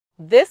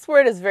This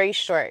word is very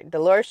short. The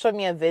Lord showed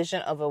me a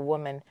vision of a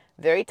woman,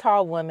 very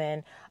tall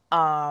woman.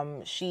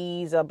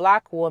 She's a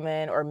black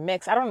woman or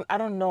mixed. I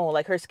don't know.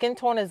 Like her skin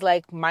tone is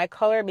like my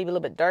color, maybe a little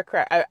bit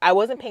darker. I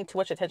wasn't paying too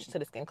much attention to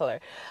the skin color,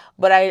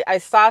 but I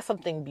saw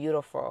something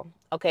beautiful.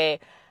 Okay.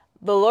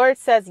 The Lord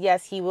says,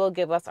 yes, He will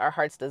give us our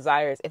heart's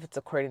desires if it's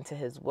according to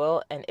His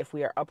will and if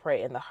we are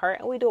upright in the heart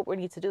and we do what we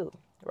need to do,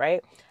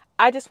 right?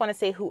 I just want to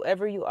say,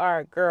 whoever you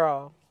are,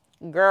 girl,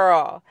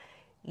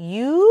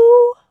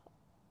 you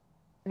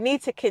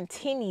need to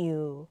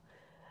continue,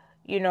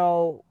 you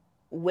know,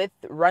 with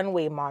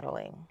runway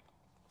modeling.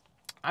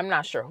 I'm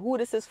not sure who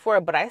this is for,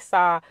 but I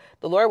saw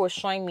the Lord was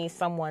showing me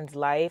someone's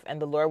life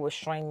and the Lord was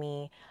showing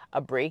me a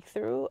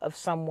breakthrough of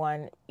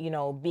someone,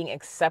 being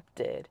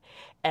accepted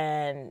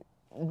and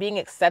being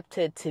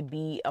accepted to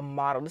be a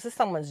model. This is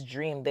someone's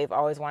dream. They've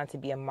always wanted to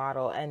be a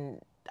model. And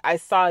I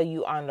saw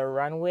you on the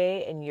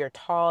runway and you're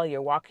tall,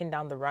 you're walking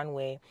down the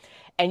runway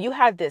and you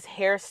had this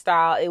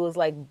hairstyle. It was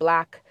like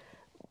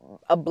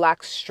a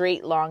black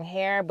straight long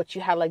hair, but you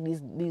had like these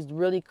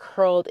really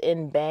curled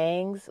in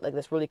bangs, like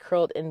this really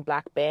curled in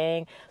black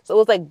bang. So it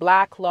was like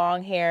black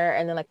long hair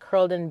and then like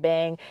curled in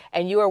bang,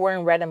 and you were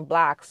wearing red and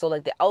black. So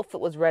like the outfit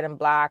was red and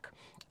black.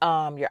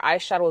 Your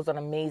eyeshadow was done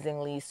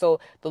amazingly. So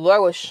the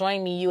Lord was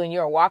showing me you and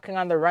you're walking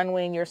on the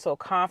runway and you're so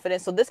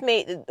confident. So this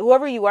made,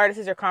 whoever you are, this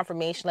is your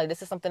confirmation. Like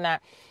this is something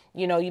that,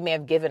 you may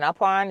have given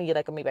up on. You're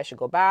like, oh, maybe I should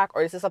go back.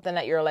 Or this is something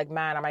that you're like,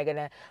 man, am I going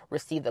to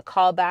receive the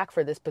call back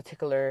for this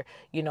particular,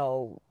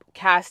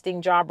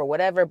 casting job or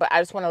whatever? But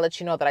I just want to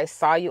let you know that I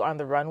saw you on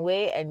the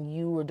runway and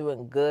you were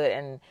doing good.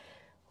 And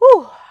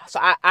whew, so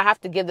I have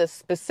to give the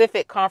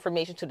specific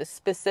confirmation to the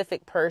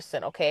specific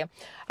person. Okay.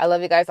 I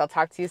love you guys. I'll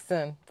talk to you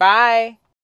soon. Bye.